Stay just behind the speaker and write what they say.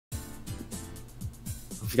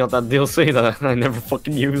got that DLC that I never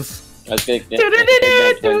fucking use. Okay.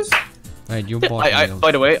 Right, you bought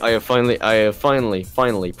By the way, I have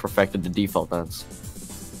finally perfected the default dance.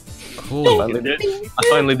 Cool. I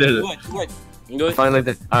finally did it. Good. I finally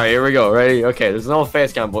did. All right, here we go. Ready? Okay, there's no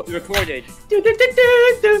face cam, but. Recorded.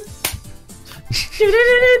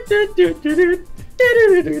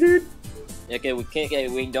 Okay, we can't. Okay,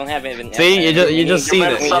 we don't have even. See, you just seen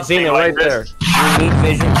it. You seen it right there. We need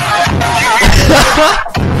vision.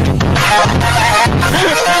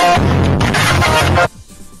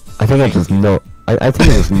 I think I just know. I think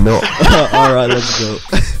I just know. Alright, let's go.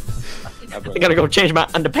 I gotta go change my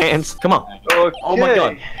underpants. Come on. Okay. Oh my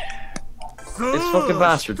god. This fucking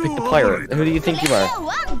bastard picked the pirate. Who do you think you are?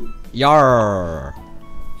 Yar.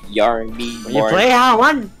 Yarn me. You play how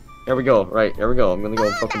one? Here we go. Right, here we go. I'm gonna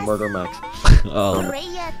go fucking murder Max. Oh. Alright.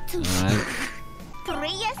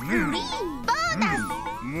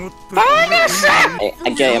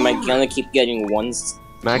 Okay, am I gonna keep getting ones?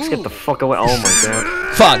 Max, get the fuck away. Oh my god.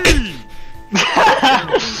 Fuck.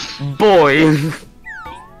 Boy.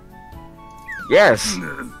 Yes.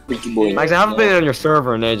 Freaky boy. Max, I haven't been on your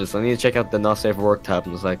server in ages, so I need to check out the not safe for work tab.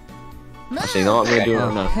 And it's like, actually, you know what I'm gonna do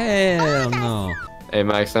right now? Hell no. Hey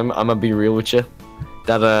Max, I'm gonna be real with you.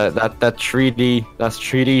 That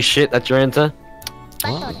 3D shit that you're into.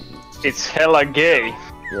 What? It's hella gay.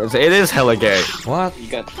 It is hella gay. What? You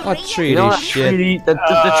got. What 3D You know that shit? 3D, the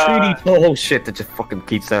 3D Toho shit that just fucking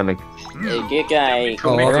keeps sounding. Hey, good guy.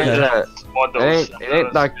 Oh, okay. It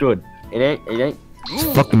ain't that good. It ain't. It's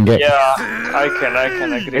fucking gay. Yeah, I can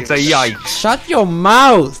agree. It's a yikes. Shut your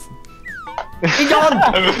mouth.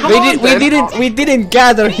 We didn't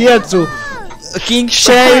gather here to king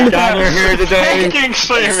shame. Gather here today.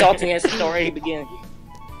 Insulting has already begun.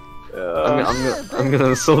 I'm gonna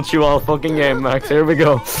insult you all fucking game, Max. Here we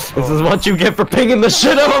go. This is what you get for pinging the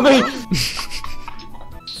shit out of me.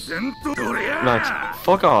 Max,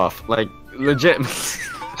 fuck off. Like, legit.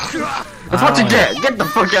 That's what you get. Get the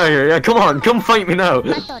fuck out of here. Yeah, come on. Come fight me now.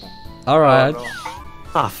 Alright.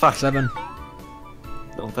 Ah, fuck. 7.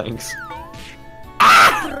 No thanks.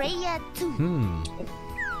 Hmm.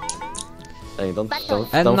 Hey, don't And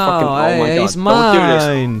fucking. now, Oh my god. he's Don't do this.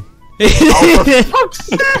 mine. Oh, for fuck's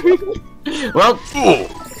sake. Well,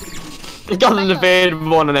 he got an evade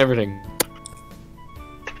one and everything.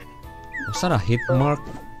 Was that a hit mark?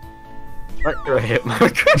 Right, you're a hit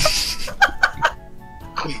mark.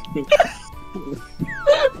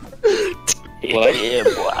 What? Yeah,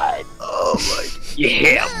 boy. Oh my.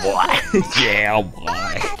 Yeah, boy. Yeah,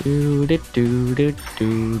 boy.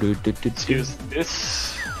 Let's use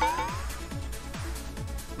this.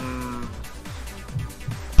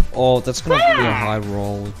 Oh, that's gonna be a high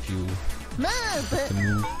roll if you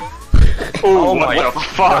move. Oh my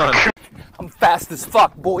fuck! I'm fast as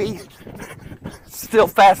fuck, boy. Still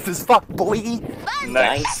fast as fuck, boy.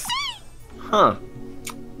 Nice. Huh.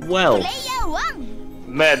 Well.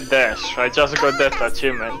 Mad dash. I just got that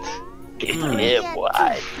achievement. Yeah, boy.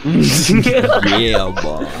 Yeah,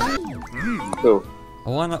 boy. Cool. I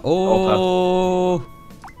wanna. Oh.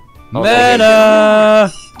 Oh, Meta!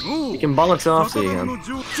 You can bollocks off so you can.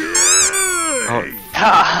 Oh.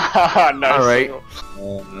 Nice. Alright.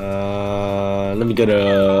 Let me get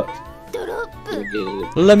a.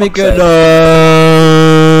 Let me get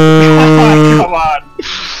Come on.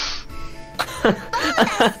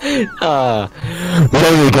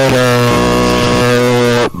 Let me get a.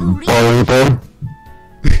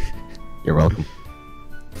 You're welcome.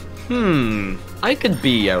 I could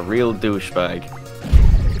be a real douchebag.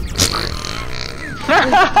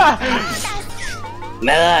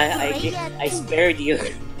 I spared you.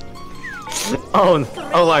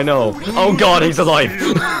 Oh, I know. Oh god, he's alive.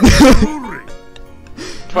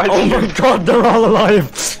 Oh my god, they're all alive.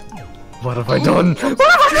 What have I done?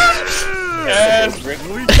 Yes.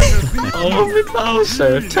 Oh, me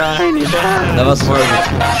closer, tiny down. That was worth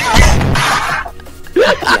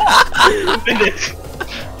Finish. it.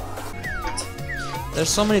 There's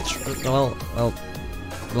so many. Well,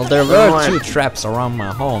 there were 2 traps around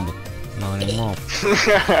my home, but not anymore.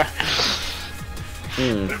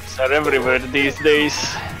 Traps are everywhere these days.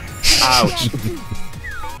 Ouch.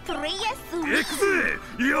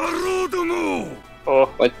 Oh.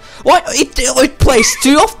 What? What? It placed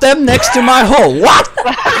 2 of them next to my hole. What?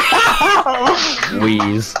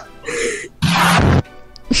 Wheeze.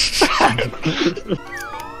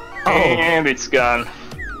 And it's gone.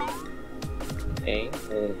 Okay,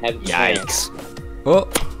 have it Yikes. Oh.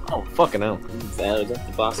 Oh, fucking hell. That's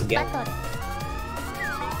the boss again.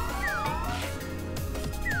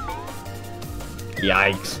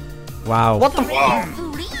 Yikes. Wow. What the fuck?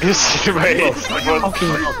 This way is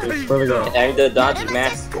Where we go? And the dodge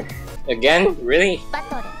mask. Again? Really?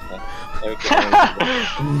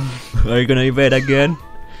 Are you gonna evade again?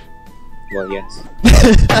 Well, yes.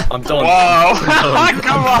 I'm done. Wow!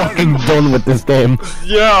 Come on! I'm done with this game.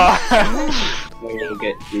 Yeah! When you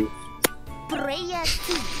get you.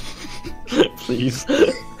 Please.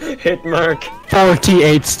 Hit mark.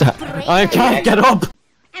 48 star. I can't get up!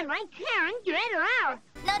 And I can't get out.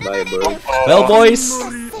 Bye, bro. Well, boys.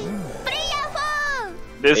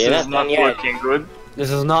 This Yeah, is not not yet. looking good.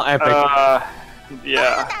 This is not epic.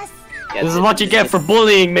 Yeah. This is what you get for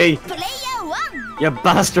bullying me! You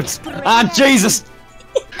bastards! Ah, Jesus!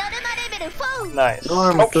 Nice.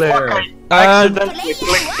 Storm Oh, flare. fuck, I accidentally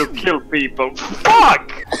clicked to kill people.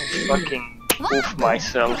 Fuck! Fucking oof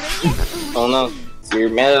myself. Oh no. So you're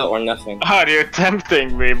meta or nothing? Are you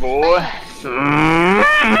tempting me, boy?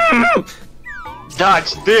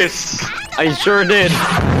 Dodge this! I sure did!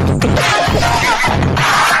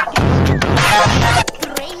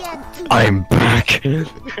 I'm back.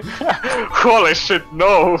 Holy shit,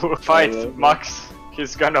 no! Fight, Max.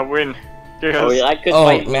 He's gonna win. Oh yeah, I could Oh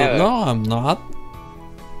fight meta. no, I'm not.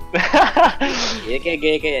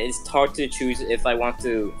 It's hard to choose if I want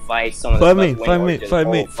to fight someone. Fight that's me, like fight win me, or just, fight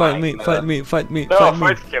me, oh, fight me, meta. fight me, fight me, No, fight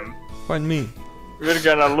fight me, him. fight me, We're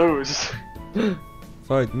gonna lose.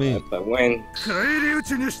 fight me. If I win.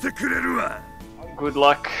 Good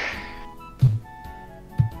luck.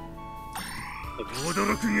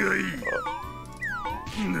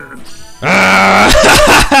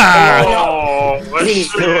 Oh,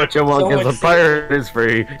 Please. Do what you want, So cause much a pirate is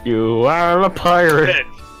free. You are a pirate. shit.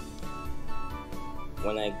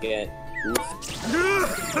 When I get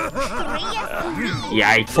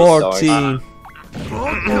Yikes. 14.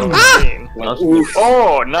 when oof.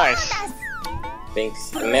 Oh, nice.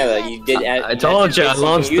 Thanks, Mela. You did. I told you, I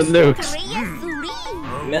launched the nukes.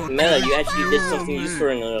 Mela, you actually did something useful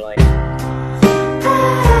in your life.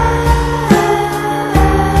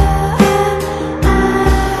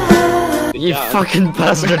 Good You job. fucking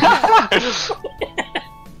bastard.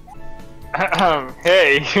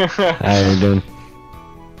 Hey. How you doing?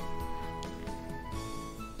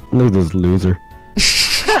 Look at this loser.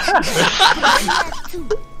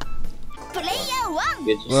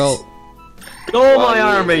 Good job. Well, Go my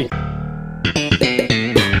army.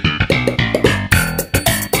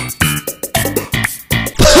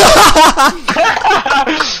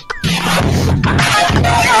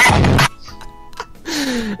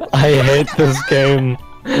 I hate this game.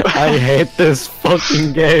 I hate this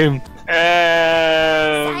fucking game.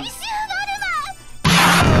 And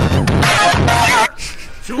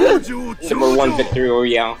Number one victory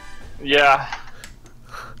royale. yeah.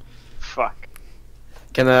 Fuck.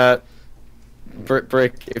 Can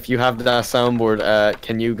Brick, if you have that soundboard,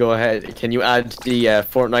 can you go ahead? Can you add the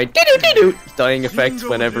Fortnite dying effect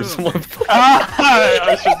whenever someone?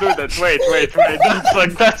 I should do that. Wait.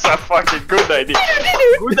 That's a fucking good idea.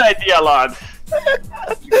 Good idea, lad.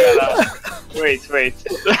 You gotta... Wait.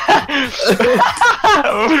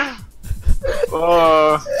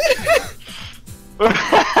 Oh.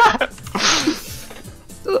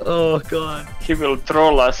 Oh god. He will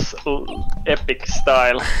troll us epic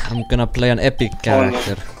style. I'm gonna play an epic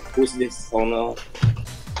character. Who's this? Oh no.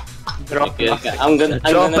 Drop Okay, I'm gonna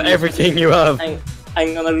Drop everything you have.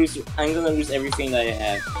 I'm gonna lose everything that I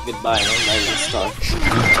have. Goodbye, man. I will start.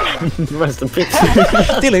 Rest in peace.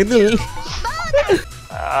 Dilly.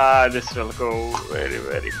 Ah, this will go very,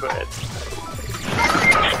 very bad.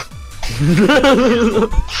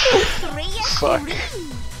 Fuck.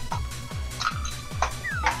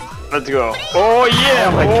 Let's go. Oh yeah,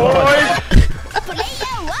 Oh my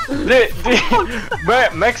boy!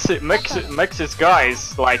 Max's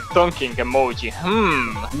guys like donking emoji.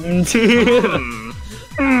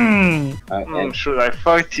 Should I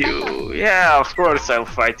fight you? Yeah, of course I'll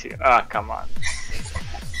fight you. Ah, come on.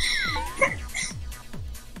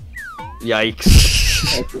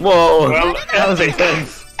 Yikes. Whoa. Well, that was epic.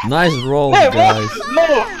 intense. Nice roll, Hey, guys. what?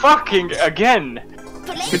 No, fucking again.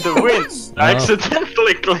 With the win. I No.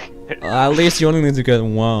 accidentally clicked it. At least you only need to get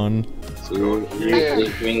one. So you really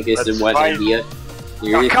think this is That's what fine. idea?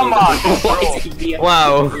 You Oh, really come think on, that's a bro. wise idea?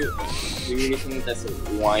 Wow. You really think that's a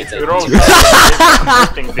wise You're all idea?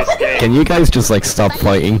 hurting this game. Can you guys just like stop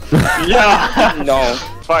fighting? Yeah. No.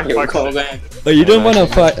 Fuck, Here, fuck. go back. Oh, you don't wanna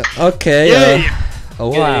fight? Okay. Yay. Oh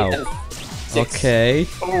wow. Six. Okay.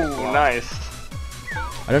 Oh, nice.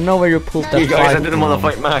 I don't know where you pulled that You guys, I fight didn't want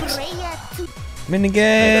to from. fight Max.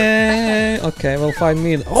 Minigame. Okay, well find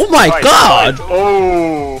me. Oh my Fight, god! fight.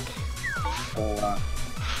 Oh. Oh,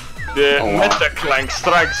 The Oh, wow. Metaklang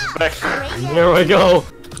strikes back. Here we go.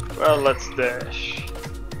 Well, let's dash.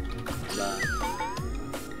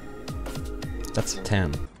 That's a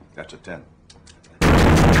 10. That's a 10.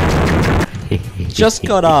 Just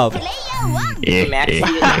got up. Maxi.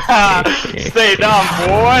 Stay down,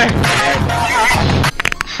 boy.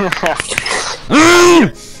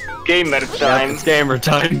 Gamer time. It's gamer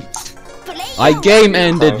time. I game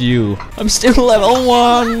ended you. I'm still level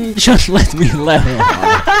 1. Just let me level 1.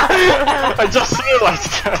 I just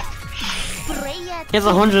realized that. He has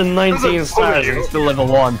 119 stars and he's still level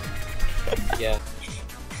 1. Yeah.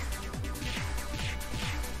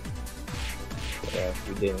 Yeah,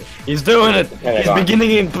 we did it. He's doing it. He's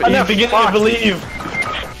beginning to believe.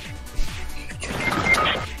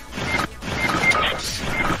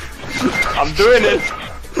 I'm doing it.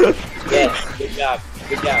 Yes, good job.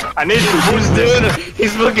 Good job. I need to He's boost doing it. it.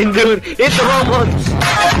 He's fucking doing it. It's the wrong one.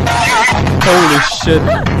 Holy shit.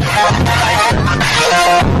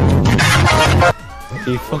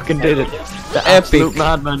 He fucking did it. The Epic. absolute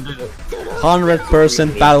madman did it.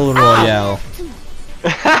 100% battle royale.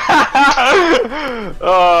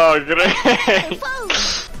 Oh, great.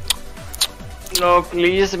 No,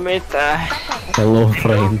 please, Meta. Hello,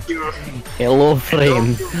 friend. Hello,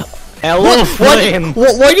 friend. Hello, friend.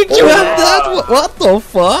 Why did you have that? What the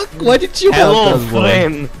fuck? Why did you Hello, have that one?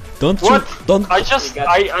 friend. Don't What? you don't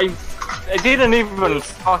I didn't even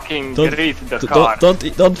fucking Don't- read the card.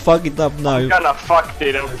 don't fuck it up now. I'm gonna fuck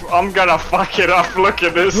it up. I'm gonna fuck it up. Look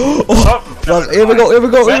at this. Oh, here we go, here we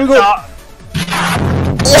go, here we go. Meta.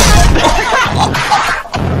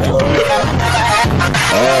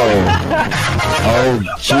 Oh,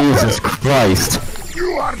 Jesus Christ.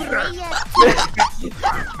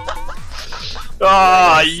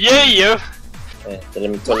 Ah, yeah. Let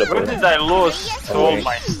me Where teleport. did I lose all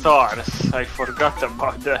my stars? I forgot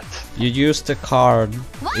about that. You use the card.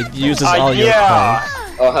 It uses all your yeah. cards.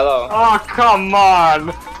 Oh, hello. Oh, come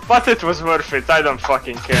on. But it was worth it. I don't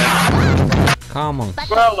fucking care. Come on.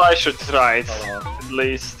 Well, I should try it. At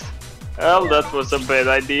least. Well, that was a bad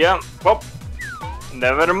idea. Whoop.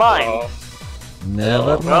 Never mind. Oh,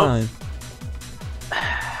 Never well. mind.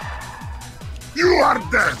 You are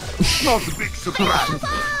dead! Not a big surprise!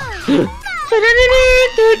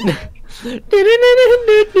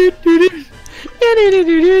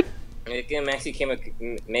 Maxi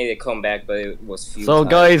made a comeback, but it was few. So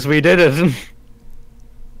guys, we did it.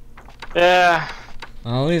 Yeah.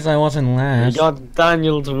 At least I wasn't We last. got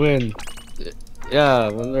Daniel to win. Yeah,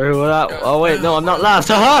 wonder who that. Oh wait, no, I'm not last.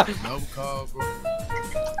 Haha! No call, bro.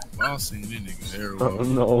 I seen these niggas everywhere. Oh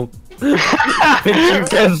no. You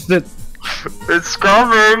guessed it. It's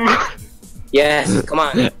coming. Yes, come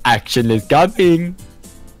on. Action is coming.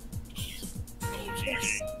 Oh,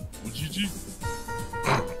 GG. Well, GG.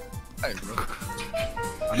 Hey, bro.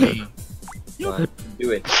 I mean, Come on,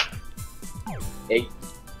 do it. Hey,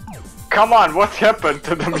 Come on, what happened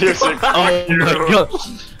to the music? Oh my god.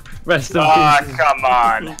 Rest in Ah, peace. come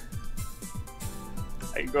on.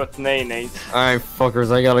 I got Nate. Alright,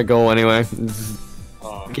 fuckers, I gotta go anyway. It's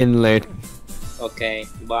oh, getting late. okay,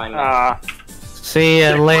 bye, man. Ah, See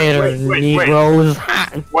ya later, wait. Negroes.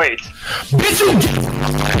 wait.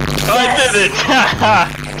 I did it!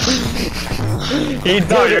 He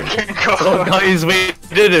No, did you it. can So go. guys, we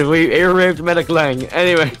did it. We ear raped Metaklang.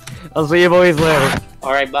 Anyway, I'll see you boys later.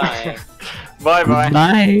 Alright, bye. Bye bye.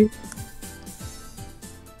 Bye.